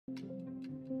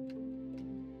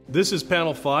This is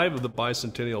panel 5 of the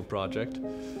Bicentennial Project,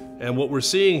 and what we're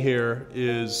seeing here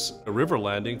is a river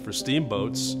landing for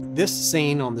steamboats. This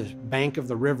scene on the bank of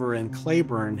the river in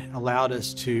Claiborne allowed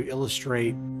us to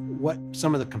illustrate what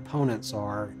some of the components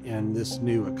are in this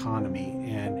new economy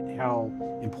and how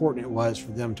important it was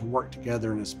for them to work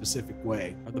together in a specific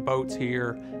way. The boats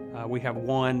here, we have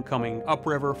one coming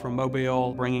upriver from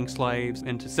Mobile, bringing slaves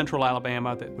into central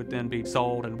Alabama that would then be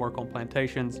sold and work on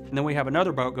plantations. And then we have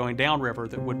another boat going downriver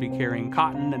that would be carrying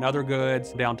cotton and other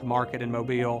goods down to market in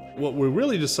Mobile. What we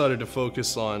really decided to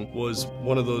focus on was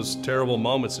one of those terrible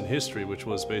moments in history, which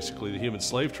was basically the human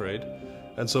slave trade.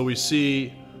 And so we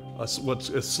see what's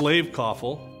a slave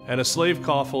coffle. And a slave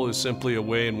coffle is simply a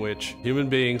way in which human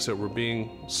beings that were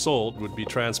being sold would be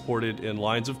transported in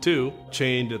lines of 2,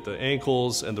 chained at the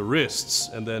ankles and the wrists,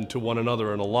 and then to one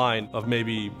another in a line of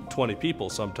maybe 20 people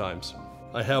sometimes.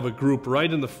 I have a group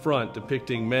right in the front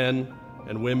depicting men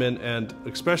and women, and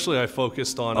especially I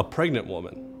focused on a pregnant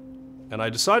woman. And I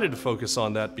decided to focus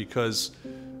on that because,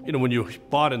 you know, when you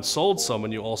bought and sold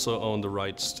someone, you also own the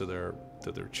rights to their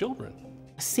children.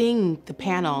 Seeing the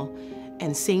panel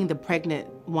and seeing the pregnant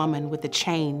woman with the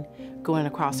chain going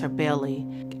across her belly,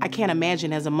 I can't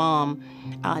imagine as a mom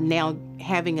now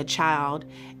having a child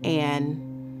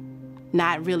and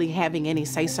not really having any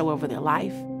say-so over their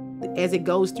life. As it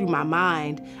goes through my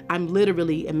mind, I'm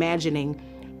literally imagining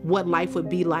what life would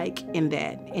be like in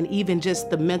that, and even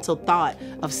just the mental thought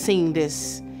of seeing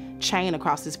this chain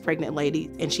across this pregnant lady,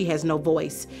 and she has no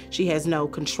voice, she has no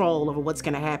control over what's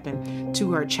gonna happen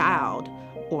to her child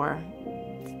or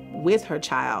with her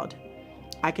child.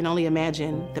 I can only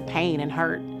imagine the pain and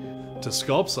hurt. To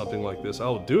sculpt something like this, I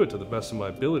will do it to the best of my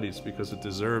abilities because it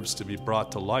deserves to be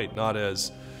brought to light, not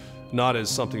as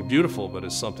something beautiful, but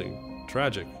as something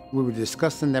tragic. We were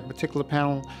discussing that particular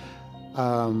panel.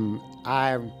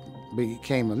 I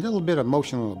became a little bit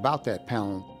emotional about that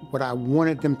panel. What I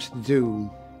wanted them to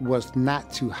do was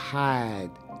not to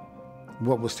hide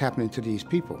what was happening to these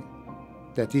people.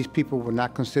 That these people were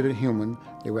not considered human,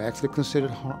 they were actually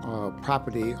considered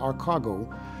property or cargo,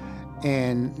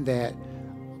 and that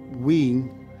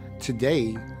we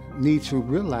today need to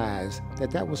realize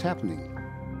that that was happening.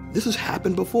 This has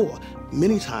happened before,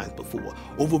 many times before,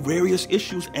 over various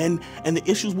issues, and the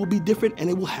issues will be different and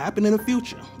it will happen in the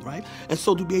future, right? And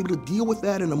so to be able to deal with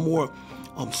that in a more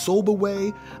sober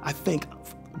way, I think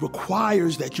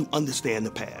requires that you understand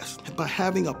the past. By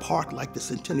having a park like the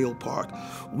Centennial Park,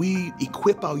 we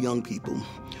equip our young people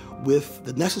with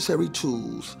the necessary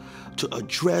tools to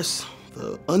address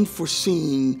the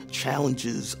unforeseen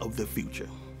challenges of the future.